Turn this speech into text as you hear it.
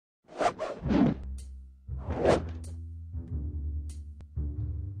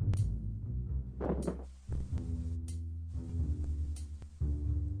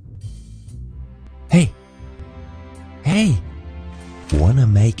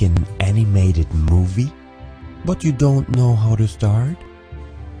make an animated movie, but you don't know how to start?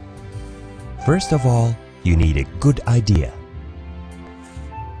 First of all, you need a good idea.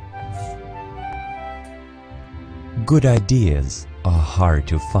 Good ideas are hard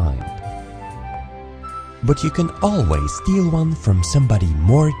to find, but you can always steal one from somebody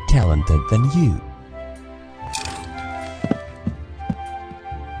more talented than you.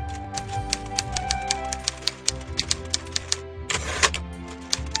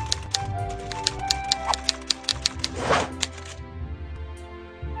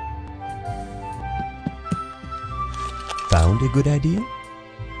 Found a good idea?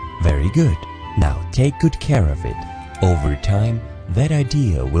 Very good. Now take good care of it. Over time, that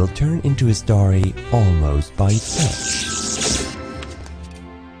idea will turn into a story almost by itself.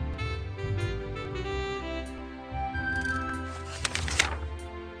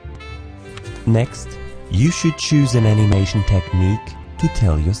 Next, you should choose an animation technique to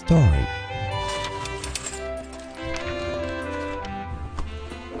tell your story.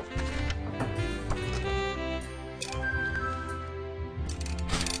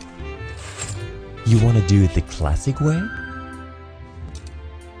 You want to do it the classic way?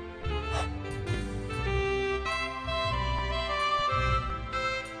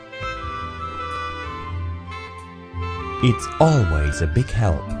 It's always a big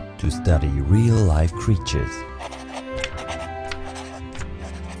help to study real-life creatures.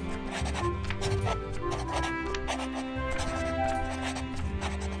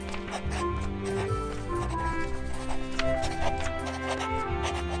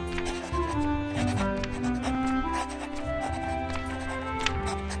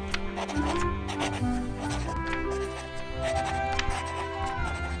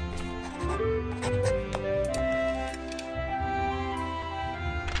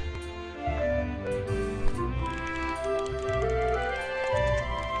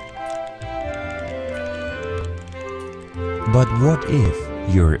 But what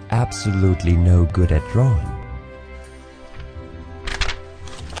if you're absolutely no good at drawing?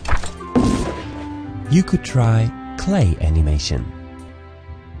 You could try clay animation.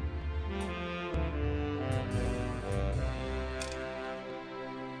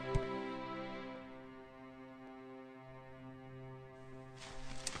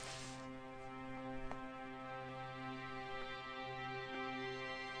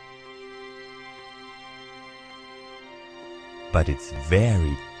 But it's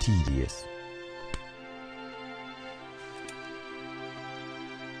very tedious.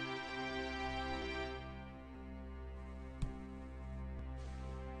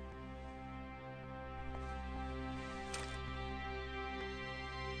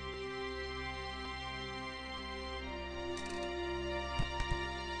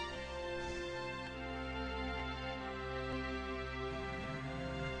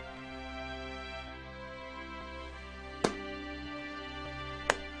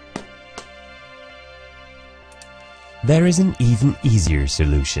 There is an even easier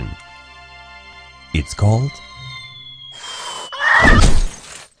solution. It's called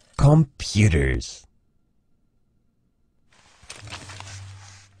computers.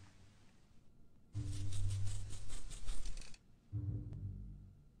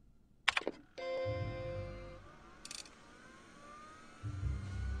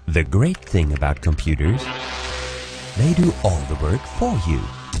 The great thing about computers, they do all the work for you.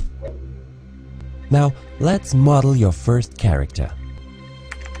 Now, let's model your first character.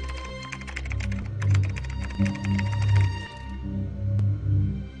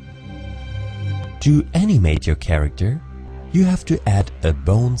 To animate your character, you have to add a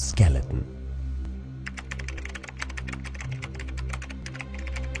bone skeleton.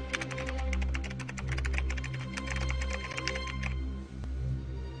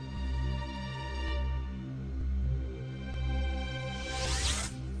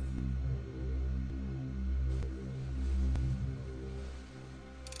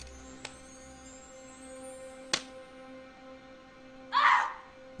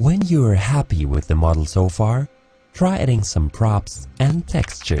 When you are happy with the model so far, try adding some props and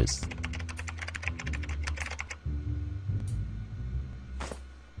textures.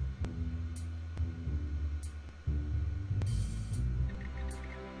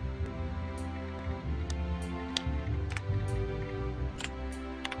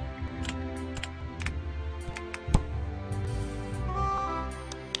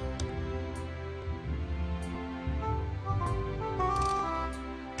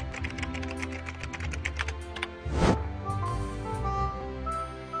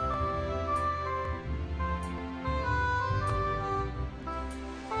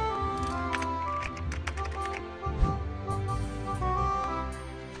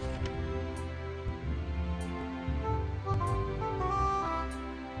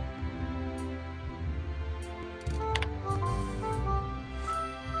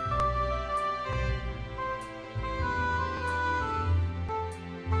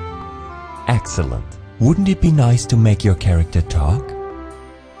 Excellent. Wouldn't it be nice to make your character talk?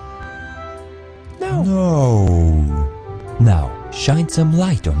 No. Now, shine some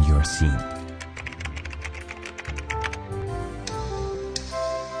light on your scene.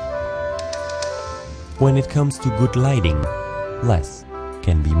 When it comes to good lighting, less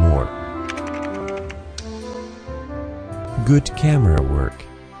can be more. Good camera work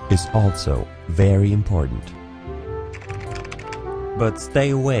is also very important. But stay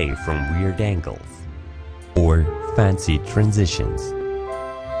away from weird angles or fancy transitions.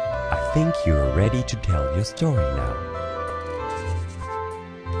 I think you're ready to tell your story now.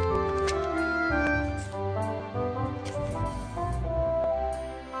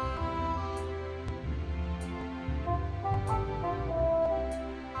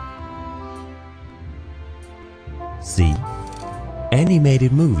 See?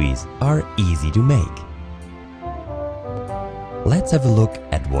 Animated movies are easy to make. Let's have a look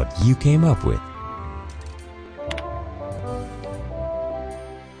at what you came up with.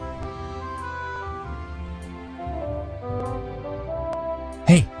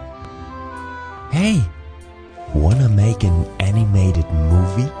 Hey! Hey! Wanna make an animated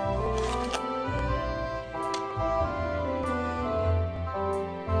movie?